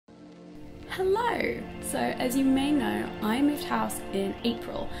Hello! So as you may know, I moved house in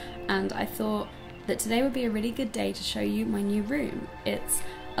April and I thought that today would be a really good day to show you my new room. It's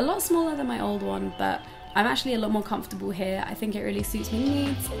a lot smaller than my old one, but I'm actually a lot more comfortable here. I think it really suits my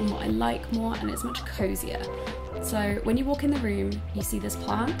needs and what I like more, and it's much cozier. So when you walk in the room, you see this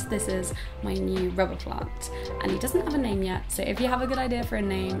plant. This is my new rubber plant, and he doesn't have a name yet, so if you have a good idea for a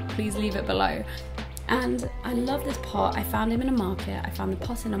name, please leave it below. And I love this pot. I found him in a market. I found the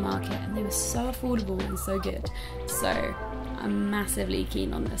pot in a market and they were so affordable and so good. So I'm massively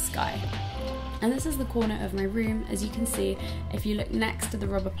keen on this guy. And this is the corner of my room. As you can see, if you look next to the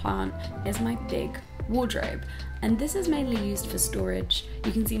rubber plant is my big wardrobe. And this is mainly used for storage.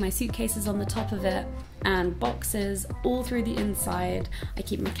 You can see my suitcases on the top of it and boxes all through the inside. I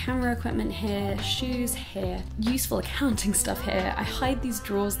keep my camera equipment here, shoes here, useful accounting stuff here. I hide these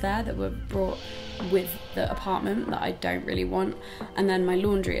drawers there that were brought with the apartment that I don't really want, and then my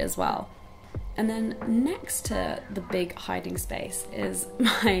laundry as well. And then next to the big hiding space is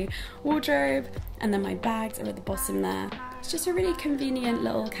my wardrobe, and then my bags are at the bottom there. It's just a really convenient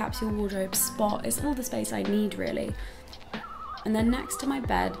little capsule wardrobe spot. It's all the space I need, really. And then next to my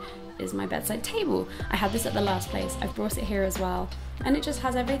bed is my bedside table. I had this at the last place. I've brought it here as well. And it just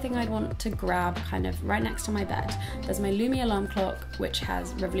has everything I'd want to grab kind of right next to my bed. There's my Lumi alarm clock, which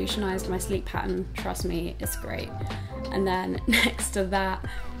has revolutionized my sleep pattern. Trust me, it's great. And then next to that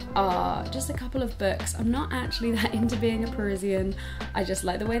are just a couple of books. I'm not actually that into being a Parisian. I just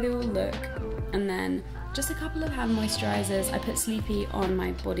like the way they all look. And then just a couple of hand moisturizers. I put Sleepy on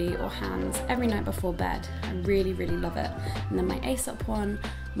my body or hands every night before bed. I really, really love it. And then my Aesop one,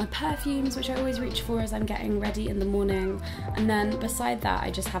 my perfumes, which I always reach for as I'm getting ready in the morning. And then beside that,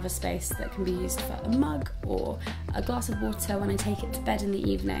 I just have a space that can be used for a mug or a glass of water when I take it to bed in the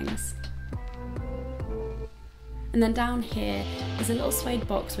evenings. And then down here is a little suede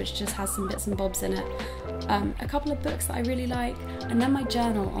box which just has some bits and bobs in it. A couple of books that I really like, and then my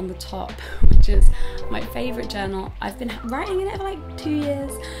journal on the top, which is my favourite journal. I've been writing in it for like 2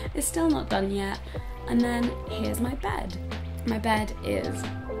 years. It's still not done yet. And then here's my bed. My bed is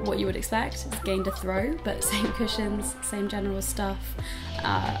what you would expect. It's gained a throw, but same cushions, same general stuff.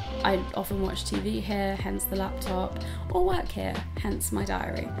 I often watch TV here, hence the laptop, or work here, hence my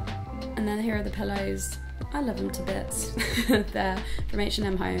diary. And then here are the pillows. I love them to bits. They're from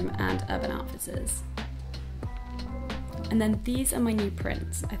H&M Home and Urban Outfitters. And then these are my new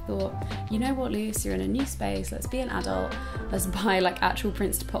prints. I thought, you know what, Luce, you're in a new space, let's be an adult, let's buy like actual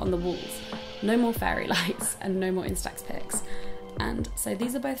prints to put on the walls. No more fairy lights and no more Instax pics. And so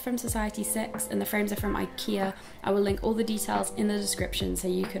these are both from Society 6 and the frames are from IKEA. I will link all the details in the description so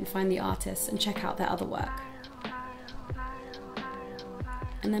you can find the artists and check out their other work.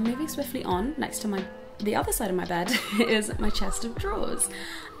 And then moving swiftly on, next to the other side of my bed is my chest of drawers.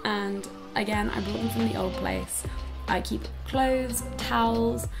 And again, I brought them from the old place. I keep clothes,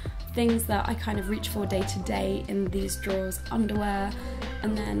 towels, things that I kind of reach for day to day in these drawers, underwear.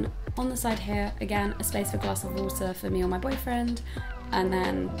 And then on the side here, again, a space for a glass of water for me or my boyfriend. And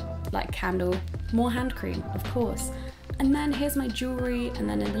then like candle, more hand cream, of course. And then here's my jewellery, and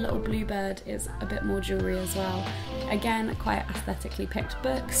then in the little Bluebird is a bit more jewellery as well. Again, quite aesthetically picked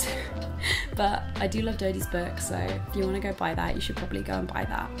books, but I do love Dodie's books, so if you want to go buy that, you should probably go and buy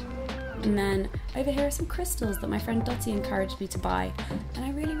that. And then over here are some crystals that my friend Dottie encouraged me to buy, and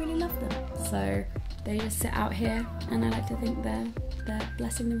I really, really love them. So they just sit out here, and I like to think they're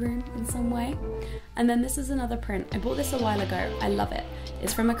blessing the room in some way. And then this is another print. I bought this a while ago. I love it.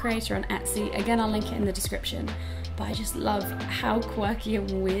 It's from a creator on Etsy. Again, I'll link it in the description. But I just love how quirky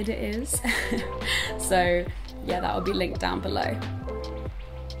and weird it is. So yeah, that will be linked down below.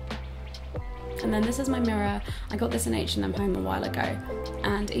 And then this is my mirror. I got this in H&M Home a while ago,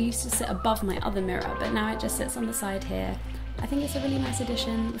 and it used to sit above my other mirror, but now it just sits on the side here. I think it's a really nice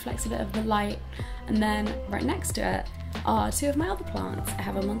addition, reflects a bit of the light. And then right next to it are two of my other plants. I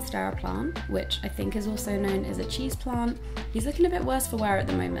have a Monstera plant, which I think is also known as a cheese plant. He's looking a bit worse for wear at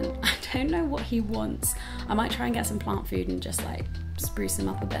the moment. I don't know what he wants. I might try and get some plant food and just like spruce him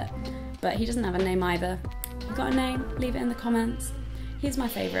up a bit. But he doesn't have a name either. If you've got a name, leave it in the comments. He's my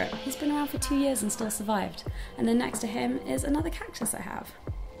favourite. He's been around for 2 years and still survived. And then next to him is another cactus I have.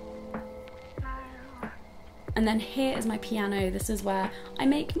 And then here is my piano. This is where I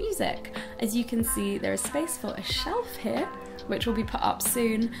make music. As you can see, there is space for a shelf here, which will be put up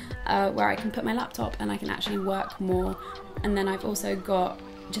soon, where I can put my laptop and I can actually work more. And then I've also got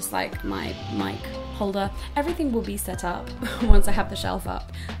just like my mic holder. Everything will be set up once I have the shelf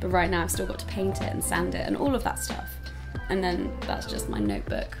up, but right now I've still got to paint it and sand it and all of that stuff. And then that's just my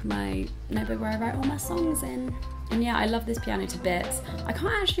notebook where I write all my songs in. And yeah, I love this piano to bits. I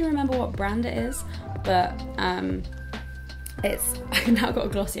can't actually remember what brand it is, but I've now got a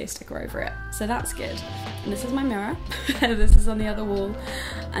Glossier sticker over it, so that's good. And this is my mirror. This is on the other wall,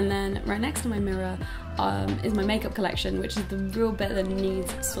 and then right next to my mirror is my makeup collection, which is the real bit that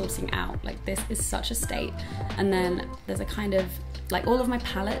needs sorting out. Like, this is such a state. And then there's a kind of like all of my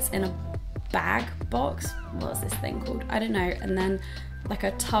palettes in a bag box. What's this thing called? I don't know. And then like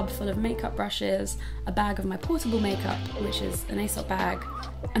a tub full of makeup brushes, a bag of my portable makeup, which is an Aesop bag,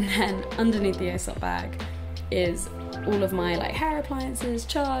 and then underneath the Aesop bag is all of my like hair appliances,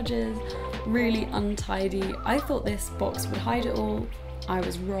 chargers, really untidy. I thought this box would hide it all. I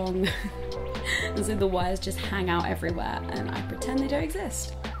was wrong. And so the wires just hang out everywhere and I pretend they don't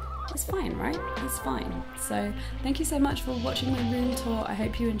exist. It's fine, right? It's fine. So thank you so much for watching my room tour. I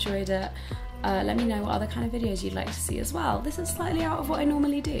hope you enjoyed it. Let me know what other kind of videos you'd like to see as well. This is slightly out of what I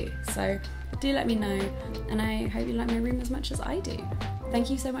normally do, so do let me know, and I hope you like my room as much as I do.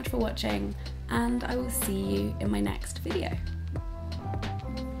 Thank you so much for watching, and I will see you in my next video.